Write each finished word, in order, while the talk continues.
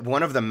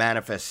one of the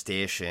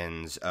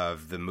manifestations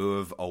of the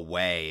move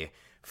away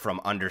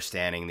from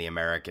understanding the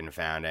American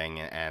founding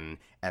and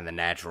the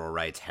natural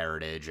rights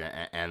heritage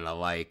and the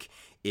like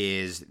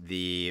is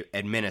the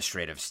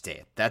administrative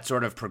state. That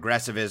sort of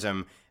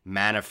progressivism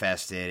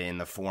manifested in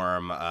the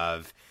form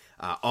of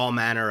all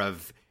manner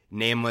of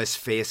nameless,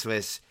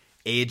 faceless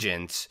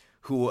agents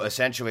who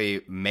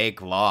essentially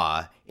make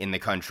law in the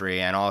country.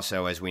 And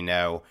also, as we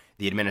know,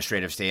 the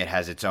administrative state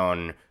has its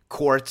own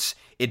courts.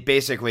 It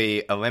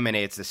basically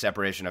eliminates the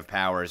separation of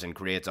powers and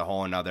creates a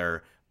whole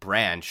another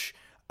branch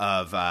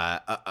of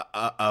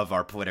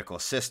our political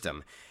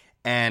system.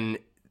 And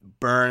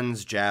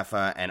Burns,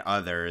 Jaffa, and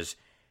others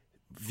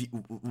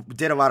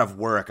did a lot of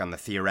work on the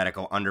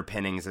theoretical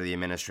underpinnings of the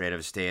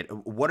administrative state.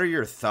 What are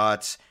your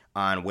thoughts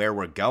on where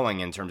we're going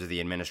in terms of the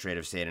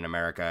administrative state in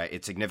America,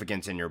 its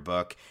significance in your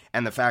book,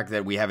 and the fact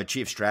that we have a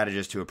chief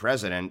strategist to a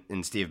president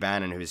in Steve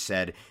Bannon who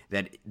said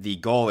that the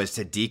goal is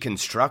to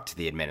deconstruct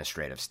the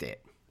administrative state?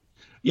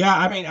 Yeah,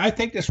 I mean, I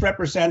think this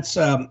represents,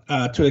 to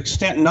an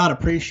extent not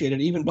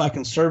appreciated, even by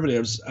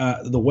conservatives,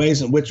 the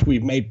ways in which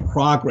we've made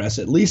progress,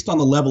 at least on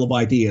the level of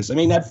ideas. I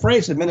mean, that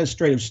phrase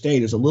administrative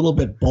state is a little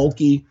bit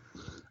bulky,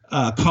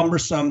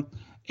 cumbersome.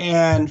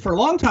 And for a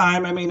long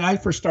time, I mean, I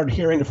first started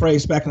hearing the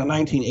phrase back in the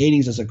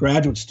 1980s as a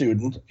graduate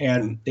student,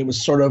 and it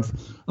was sort of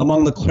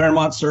among the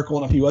Claremont Circle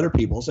and a few other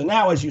peoples. And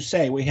now, as you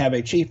say, we have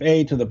a chief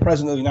aide to the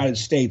President of the United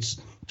States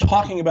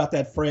talking about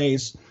that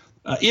phrase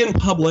in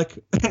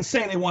public and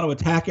saying they want to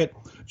attack it.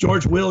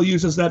 George Will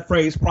uses that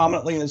phrase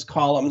prominently in his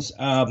columns,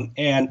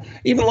 and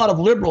even a lot of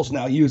liberals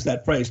now use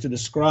that phrase to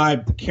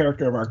describe the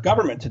character of our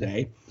government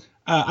today.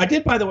 I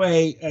did, by the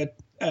way,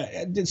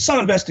 did some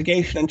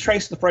investigation and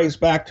traced the phrase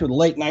back to the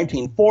late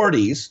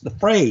 1940s, the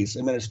phrase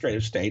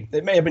administrative state.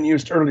 It may have been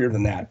used earlier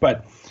than that,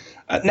 but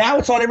now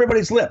it's on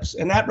everybody's lips,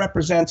 and that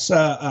represents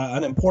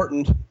an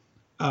important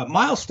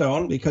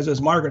milestone because,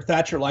 as Margaret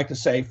Thatcher liked to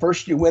say,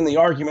 first you win the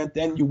argument,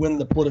 then you win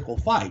the political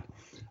fight.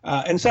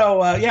 And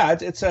so,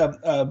 it's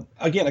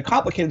again, a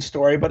complicated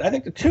story, but I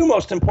think the two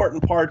most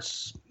important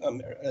parts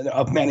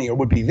of many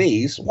would be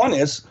these. One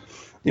is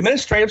the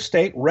administrative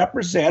state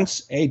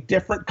represents a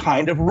different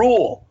kind of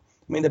rule.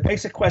 I mean, the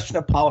basic question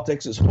of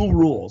politics is who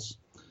rules?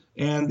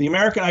 And the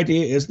American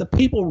idea is the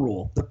people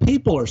rule. The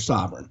people are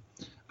sovereign.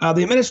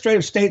 The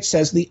administrative state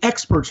says the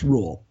experts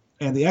rule,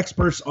 and the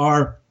experts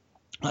are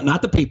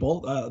not the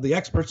people. The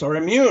experts are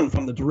immune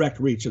from the direct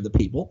reach of the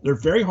people. They're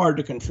very hard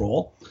to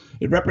control.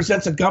 It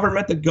represents a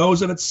government that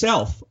goes of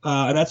itself,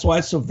 and that's why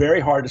it's so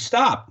very hard to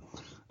stop.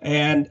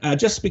 And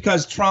just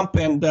because Trump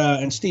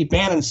and Steve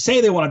Bannon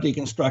say they want to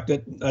deconstruct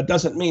it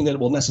doesn't mean that it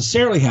will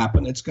necessarily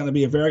happen. It's going to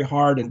be a very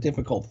hard and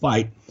difficult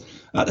fight.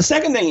 The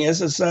second thing is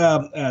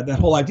that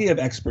whole idea of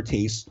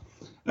expertise.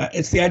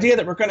 It's the idea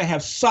that we're going to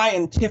have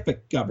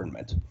scientific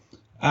government.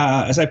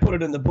 As I put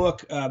it in the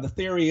book, the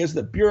theory is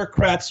that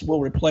bureaucrats will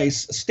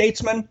replace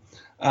statesmen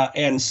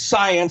and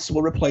science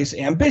will replace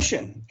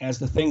ambition as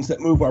the things that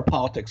move our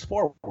politics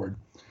forward.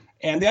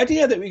 And the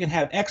idea that we can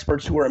have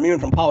experts who are immune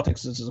from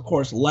politics is, of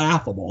course,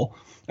 laughable.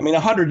 I mean,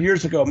 100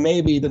 years ago,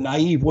 maybe the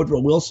naive Woodrow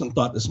Wilson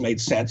thought this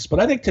made sense. But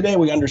I think today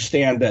we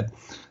understand that,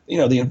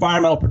 the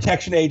Environmental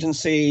Protection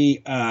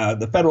Agency,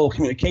 the Federal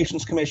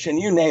Communications Commission,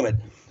 you name it,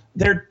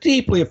 they're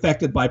deeply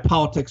affected by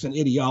politics and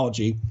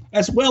ideology,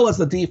 as well as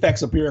the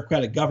defects of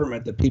bureaucratic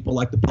government that people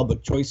like the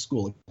public choice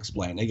school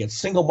explain. They get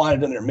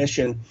single-minded in their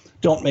mission,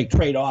 don't make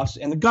trade-offs,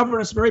 and the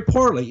govern us very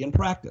poorly in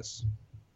practice.